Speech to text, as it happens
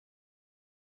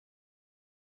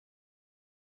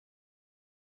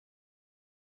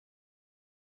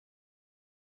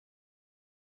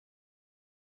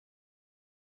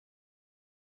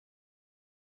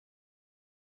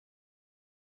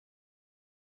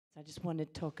I just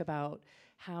wanted to talk about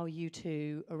how you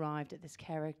two arrived at this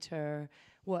character,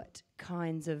 what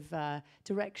kinds of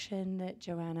direction that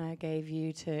Joanna gave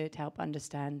you to help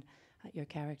understand your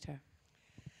character.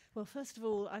 Well, first of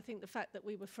all, I think the fact that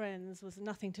we were friends was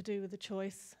nothing to do with the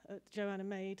choice Joanna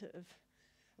made of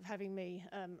having me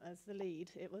as the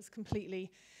lead. It was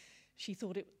completely, she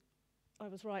thought I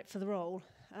was right for the role,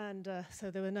 and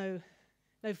so there were no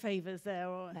favours there.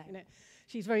 Or No. You know,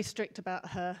 she's very strict about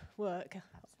her work.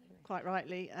 Absolutely. Quite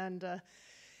rightly, and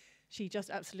she just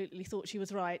absolutely thought she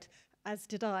was right, as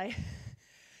did I,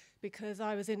 because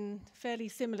I was in a fairly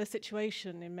similar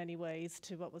situation in many ways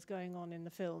to what was going on in the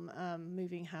film,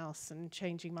 moving house and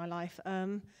changing my life,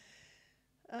 and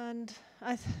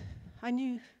I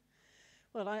knew,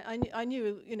 well, I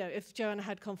knew, you know, if Joanna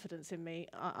had confidence in me,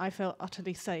 I felt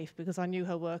utterly safe because I knew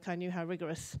her work, I knew how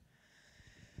rigorous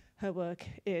her work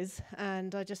is,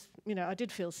 and I just, you know, I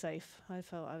did feel safe. I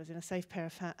felt I was in a safe pair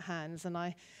of hands, and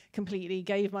I completely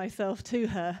gave myself to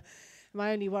her.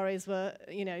 My only worries were,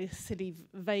 you know, silly,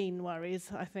 vain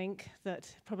worries, I think,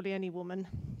 that probably any woman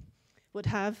would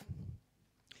have,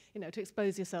 you know, to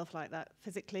expose yourself like that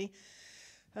physically.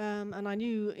 And I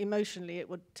knew emotionally it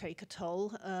would take a toll,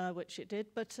 which it did.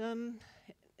 But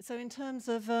so in terms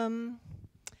of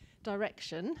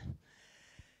direction,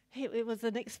 it was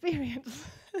an experience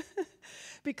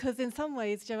because in some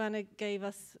ways Joanna gave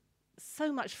us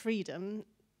so much freedom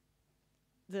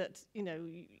that, you know,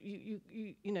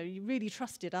 you really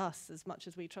trusted us as much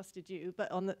as we trusted you. But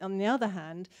on the other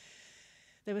hand,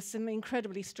 there were some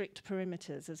incredibly strict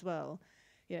perimeters as well,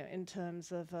 you know, in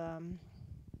terms of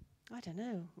I don't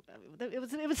know.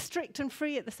 It was strict and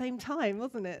free at the same time,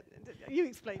 wasn't it? You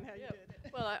explain how you did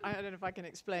it. Well, I don't know if I can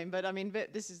explain, but I mean,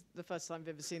 this is the first time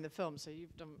Viv has seen the film, so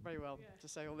you've done very well to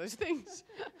say all those things.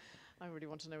 I really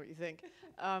want to know what you think.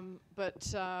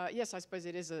 Yes, I suppose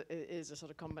it is a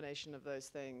sort of combination of those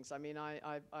things. I mean,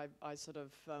 I sort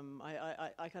of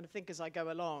I kind of think as I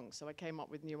go along. So I came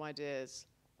up with new ideas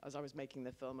as I was making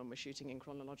the film, and we're shooting in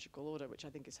chronological order, which I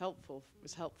think was helpful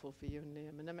for you and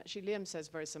Liam. And actually, Liam says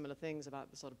very similar things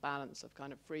about the sort of balance of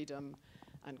kind of freedom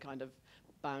and kind of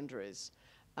boundaries.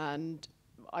 And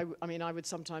I mean, I would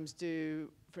sometimes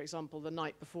do, for example, the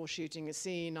night before shooting a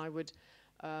scene, I would,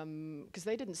 because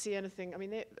they didn't see anything. I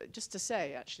mean, just to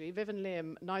say, actually, Viv and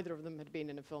Liam, neither of them had been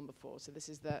in a film before, so this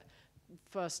is their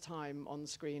first time on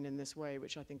screen in this way,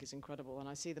 which I think is incredible. And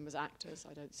I see them as actors.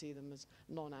 I don't see them as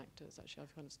non-actors. Actually,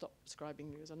 I've kind of stopped describing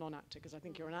you as a non-actor because I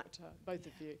think you're an actor, both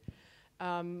of you.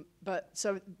 But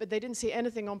they didn't see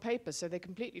anything on paper, so they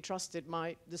completely trusted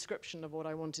my description of what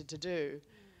I wanted to do.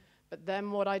 But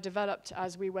then what I developed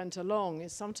as we went along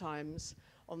is sometimes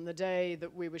on the day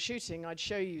that we were shooting, I'd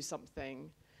show you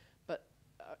something, but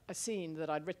a scene that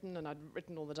I'd written, and I'd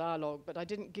written all the dialogue, but I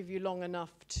didn't give you long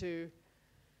enough to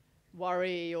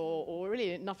worry or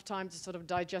really enough time to sort of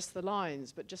digest the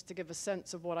lines, but just to give a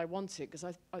sense of what I wanted. Because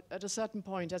at a certain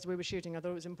point, as we were shooting, I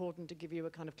thought it was important to give you a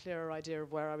kind of clearer idea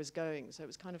of where I was going. So it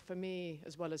was kind of for me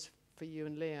as well as for you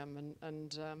and Liam.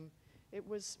 And it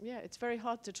was, yeah, it's very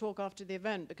hard to talk after the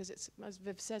event because it's, as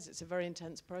Viv says, it's a very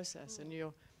intense process, and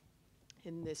you're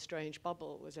in this strange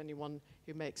bubble, as anyone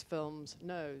who makes films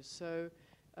knows. So.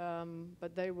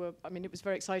 But they were, I mean, it was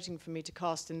very exciting for me to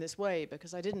cast in this way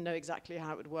because I didn't know exactly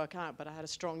how it would work out, but I had a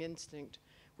strong instinct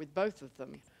with both of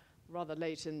them rather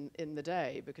late in the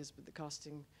day because the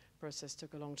casting process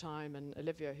took a long time, and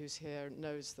Olivia, who's here,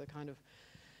 knows the kind of,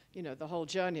 you know, the whole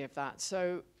journey of that.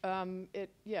 So it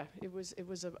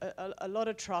was a lot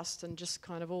of trust and just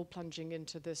kind of all plunging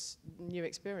into this new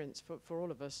experience for all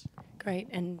of us. Great,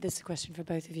 and this is a question for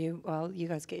both of you. While you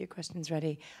guys get your questions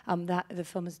ready, that the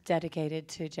film is dedicated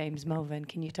to James Melvin.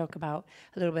 Can you talk about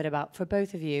a little bit about, for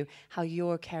both of you, how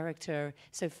your character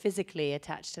so physically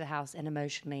attached to the house and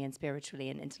emotionally and spiritually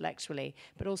and intellectually,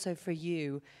 but also for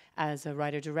you as a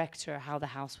writer-director, how the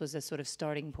house was a sort of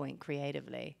starting point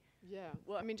creatively? Yeah,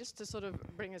 well, I mean, just to sort of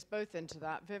bring us both into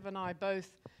that, Viv and I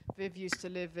both, Viv used to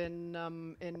live in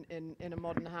a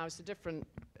modern house, a different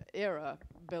era,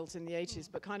 built in the 80s,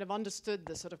 but kind of understood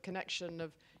the sort of connection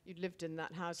of, you'd lived in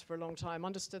that house for a long time,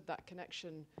 understood that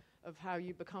connection of how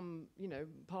you become, you know,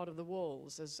 part of the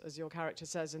walls, as your character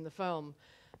says in the film.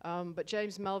 But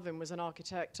James Melvin was an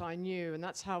architect I knew, and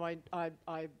that's how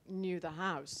I knew the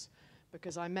house,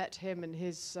 because I met him and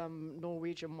his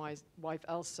Norwegian wife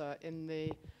Elsa in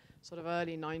the sort of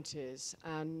early 90s,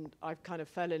 and I kind of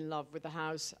fell in love with the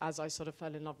house as I sort of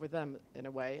fell in love with them in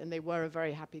a way, and they were a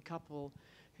very happy couple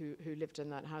who lived in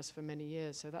that house for many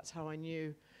years. So that's how I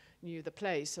knew the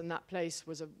place, and that place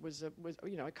was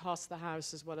you know, I cast the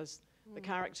house as well as the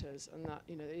characters, and that,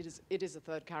 you know, it is a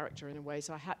third character in a way.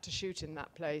 So I had to shoot in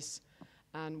that place,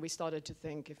 And we started to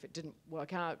think, if it didn't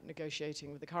work out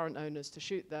negotiating with the current owners to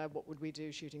shoot there, what would we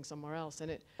do shooting somewhere else?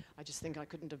 And I just think I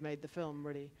couldn't have made the film,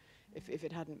 really, if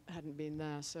it hadn't been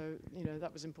there. So, you know,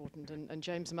 that was important. And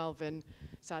James Melvin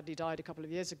sadly died a couple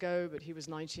of years ago, but he was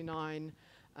 99.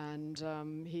 And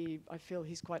I feel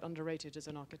he's quite underrated as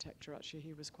an architecture, actually.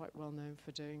 He was quite well known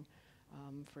for doing,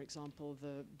 for example,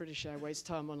 the British Airways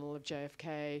terminal of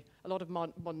JFK, a lot of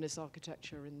modernist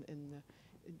architecture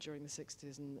during the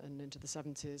 60s and into the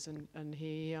 70s. And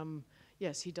he,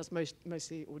 yes, he does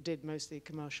did mostly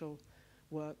commercial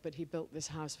work, but he built this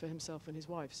house for himself and his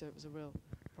wife, so it was a real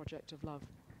project of love.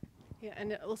 Yeah,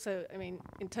 and also, I mean,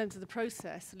 in terms of the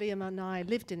process, Liam and I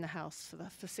lived in the house for the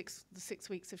 6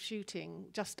 weeks of shooting,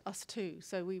 just us two.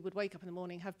 So we would wake up in the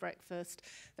morning, have breakfast,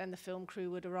 then the film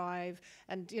crew would arrive,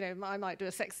 and, you know, I might do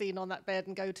a sex scene on that bed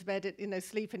and go to bed,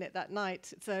 sleep in it that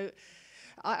night. So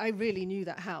I really knew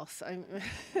that house. I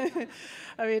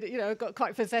mean, you know, I got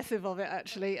quite possessive of it,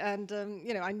 actually. And,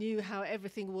 you know, I knew how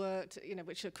everything worked, you know,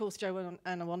 which, of course,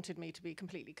 Joanna wanted me to be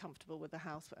completely comfortable with the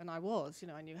house. And I was, you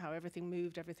know, I knew how everything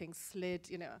moved, everything slid.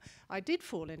 You know, I did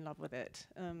fall in love with it.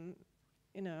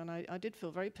 You know, and I did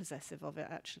feel very possessive of it,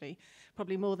 actually,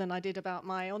 probably more than I did about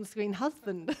my on-screen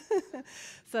husband.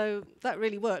 So that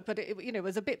really worked. But, you know, it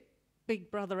was a bit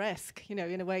Big Brother-esque, you know,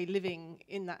 in a way, living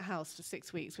in that house for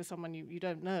 6 weeks with someone you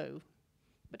don't know.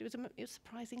 But it was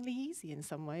surprisingly easy in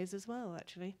some ways as well,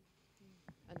 actually.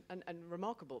 And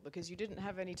remarkable, because you didn't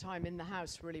have any time in the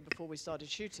house really before we started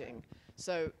shooting.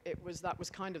 So that was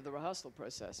kind of the rehearsal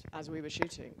process as we were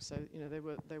shooting. So, you know,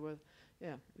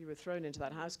 you were thrown into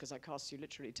that house because I cast you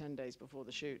literally 10 days before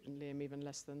the shoot, and Liam even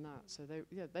less than that. So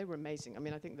they were amazing. I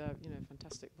mean, I think they're, you know,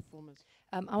 fantastic performers.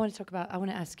 I want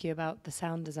to ask you about the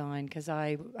sound design, because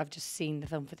I've just seen the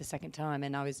film for the second time,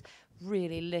 and I was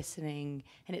really listening,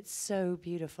 and it's so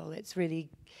beautiful. It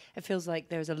feels like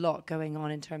there's a lot going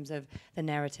on in terms of the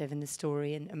narrative and the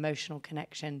story and emotional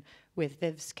connection with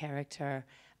Viv's character.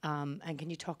 And can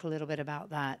you talk a little bit about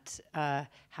that,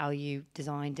 how you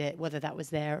designed it, whether that was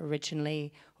there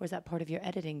originally, or is that part of your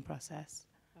editing process?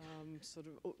 Sort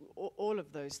of all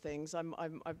of those things.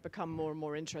 I've become more and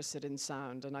more interested in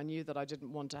sound, and I knew that I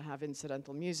didn't want to have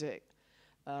incidental music,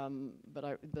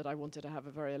 that I wanted to have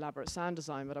a very elaborate sound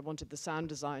design, but I wanted the sound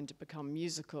design to become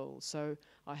musical. So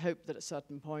I hope that at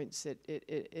certain points it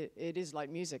is like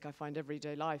music. I find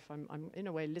everyday life, I'm in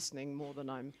a way listening more than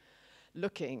I'm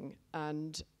looking,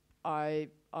 and I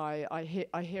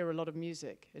hear a lot of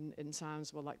music in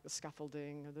sounds, well, like the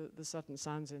scaffolding, the certain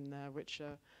sounds in there which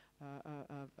are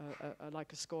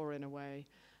like a score in a way.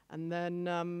 And then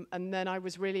I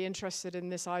was really interested in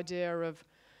this idea of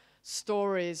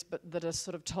stories, but that are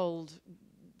sort of told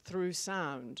through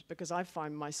sound, because I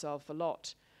find myself a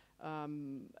lot,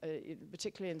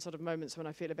 particularly in sort of moments when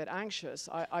I feel a bit anxious,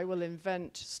 I will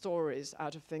invent stories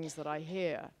out of things that I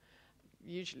hear.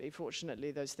 Usually,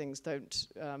 fortunately, those things don't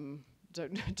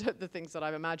the things that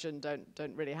I've imagined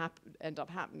don't really end up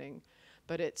happening.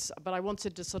 But I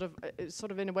wanted to sort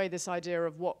of in a way this idea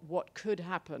of what could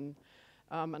happen,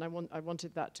 and I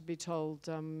wanted that to be told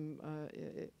in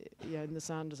the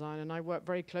sound design. And I work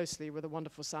very closely with a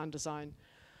wonderful sound design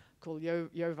called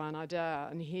Joanna Hogg,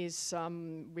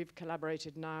 and we've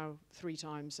collaborated now 3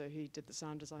 times. So he did the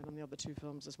sound design on the other 2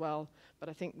 films as well. But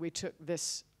I think we took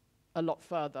this a lot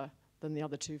further than the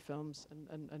other 2 films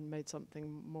and made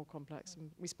something more complex.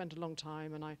 And we spent a long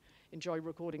time, and I enjoy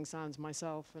recording sounds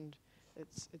myself, and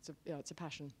it's a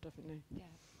passion, definitely. Yeah.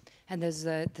 And there's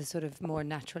the sort of more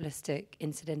naturalistic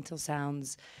incidental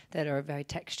sounds that are very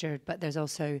textured, but there's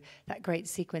also that great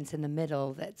sequence in the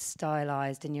middle that's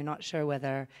stylized, and you're not sure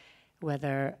whether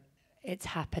it's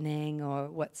happening or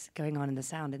what's going on in the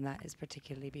sound, and that is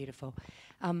particularly beautiful.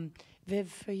 Viv,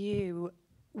 for you,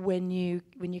 when you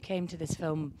came to this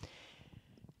film,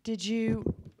 does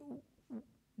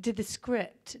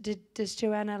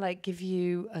Joanna give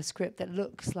you a script that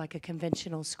looks like a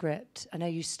conventional script? I know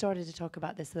you started to talk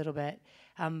about this a little bit,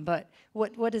 but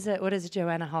what does a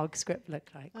Joanna Hogg script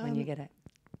look like when you get it?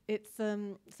 It's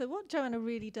so what Joanna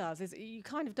really does is you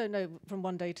kind of don't know from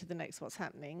one day to the next what's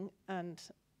happening, and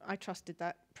I trusted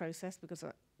that process because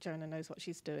Joanna knows what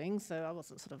she's doing, so I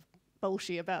wasn't sort of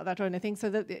bullshit about that or anything. So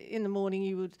that in the morning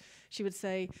she would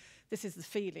say, "This is the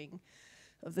feeling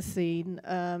of the scene.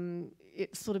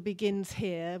 It sort of begins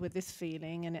here with this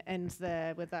feeling, and it ends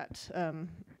there with that.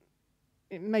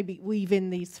 Maybe weave in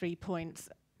these 3 points.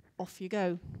 Off you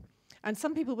go." And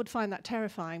some people would find that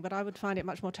terrifying, but I would find it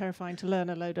much more terrifying to learn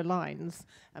a load of lines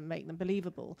and make them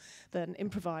believable than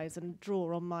improvise and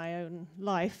draw on my own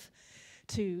life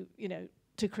to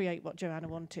create what Joanna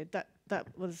wanted. that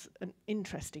was an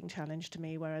interesting challenge to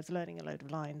me, whereas learning a load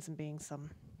of lines and being some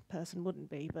person wouldn't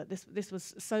be. But this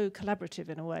was so collaborative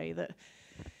in a way that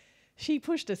she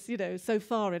pushed us, you know, so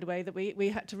far in a way that we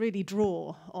had to really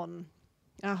draw on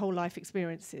our whole life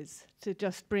experiences to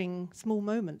just bring small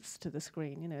moments to the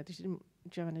screen. You know,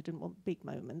 Joanna didn't want big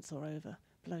moments or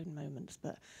overblown moments,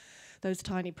 but those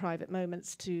tiny private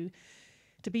moments to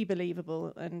be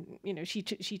believable. And you know, she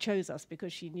chose us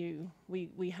because she knew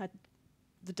we had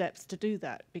the depth to do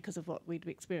that because of what we'd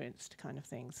experienced, kind of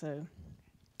thing. So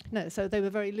no, so they were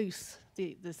very loose,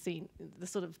 the scene, the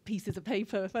sort of pieces of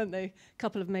paper, weren't they?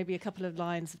 Maybe a couple of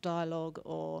lines of dialogue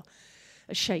or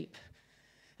a shape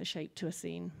to a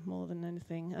scene more than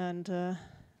anything. And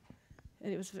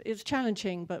it was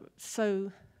challenging, but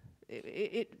so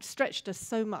it stretched us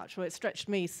so much, or it stretched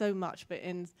me so much, but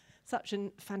in such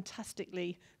a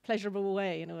fantastically pleasurable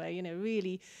way, in a way. You know,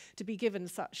 really to be given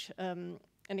such an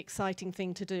exciting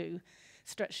thing to do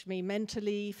stretched me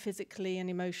mentally, physically, and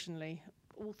emotionally,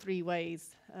 all three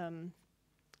ways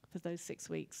for those 6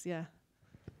 weeks. Yeah.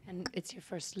 And it's your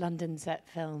first London set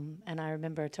film, and I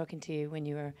remember talking to you when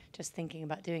you were just thinking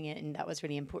about doing it, and that was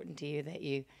really important to you that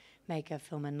you make a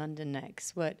film in London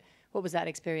next. What was that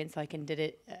experience like, and did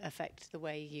it affect the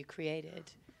way you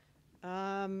created?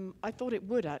 I thought it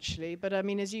would, actually, but I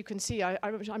mean, as you can see,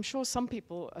 I'm sure some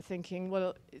people are thinking,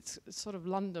 well, it's sort of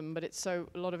London, but a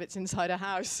lot of it's inside a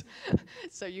house,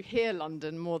 so you hear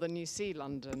London more than you see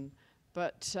London.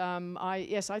 But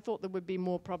yes, I thought there would be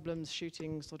more problems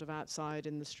shooting sort of outside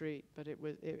in the street, but it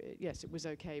was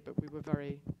okay, but we were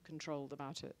very controlled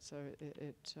about it. So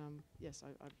yes,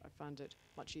 I found it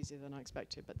much easier than I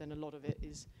expected, but then a lot of it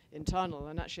is internal.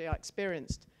 And actually I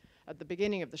experienced at the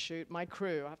beginning of the shoot, my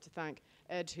crew, I have to thank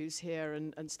Ed, who's here,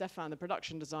 and Stefan, the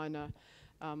production designer,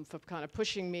 for kind of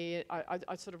pushing me.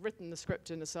 I'd sort of written the script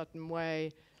in a certain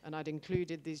way, and I'd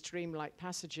included these dreamlike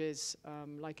passages,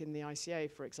 like in the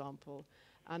ICA, for example.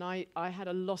 And I had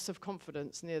a loss of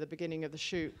confidence near the beginning of the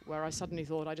shoot, where I suddenly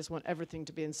thought, I just want everything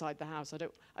to be inside the house.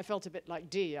 I felt a bit like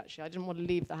Dee, actually. I didn't want to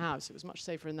leave the house. It was much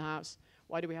safer in the house.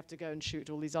 Why do we have to go and shoot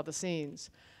all these other scenes?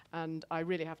 And I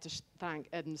really have to thank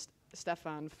Ed and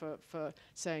Stefan for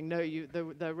saying, no,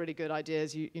 they're really good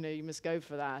ideas. You know, you must go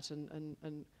for that,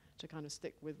 and to kind of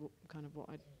stick with kind of what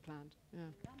I'd planned. Yeah.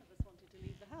 None of us wanted to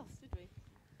leave the house, did we?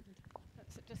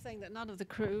 Just saying that none of the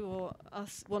crew or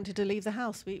us wanted to leave the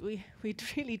house. We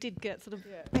really did get sort of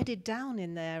bedded down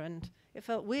in there, and it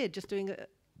felt weird just doing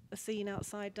a scene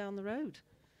outside down the road.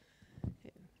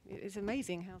 It's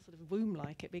amazing how sort of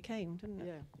womb-like it became, didn't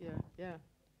it? Yeah.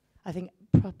 I think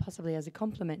possibly as a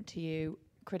compliment to you,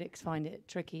 critics find it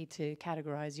tricky to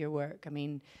categorize your work. I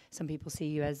mean, some people see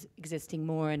you as existing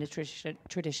more in a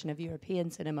tradition of European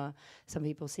cinema. Some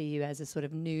people see you as a sort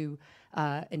of new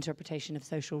interpretation of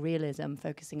social realism,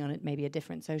 focusing on it maybe a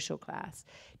different social class.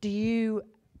 Do you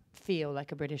feel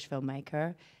like a British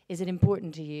filmmaker? Is it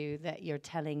important to you that you're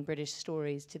telling British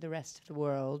stories to the rest of the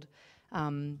world?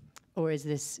 Or is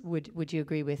this, would you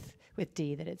agree with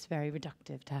Dee that it's very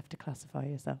reductive to have to classify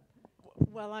yourself?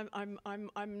 Well,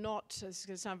 I'm not. It's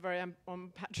going to sound very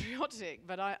unpatriotic,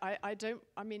 but I don't.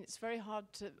 I mean, it's very hard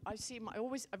to.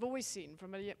 I've always seen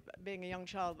from being a young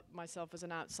child myself as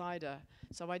an outsider.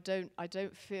 So I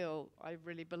don't feel I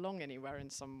really belong anywhere in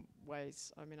some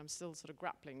ways. I mean, I'm still sort of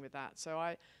grappling with that.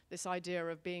 So this idea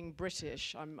of being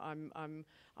British, I'm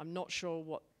not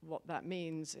sure what that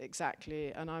means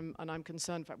exactly, and I'm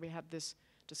concerned. In fact, we had this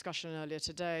discussion earlier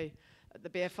today at the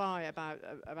BFI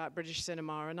about British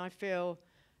cinema, and I feel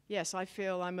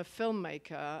I'm a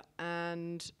filmmaker,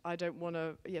 and I don't want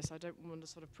to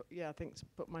sort of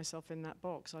put myself in that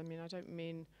box. I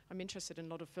mean, I'm interested in a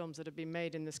lot of films that have been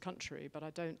made in this country, but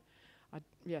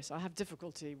I have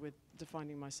difficulty with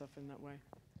defining myself in that way.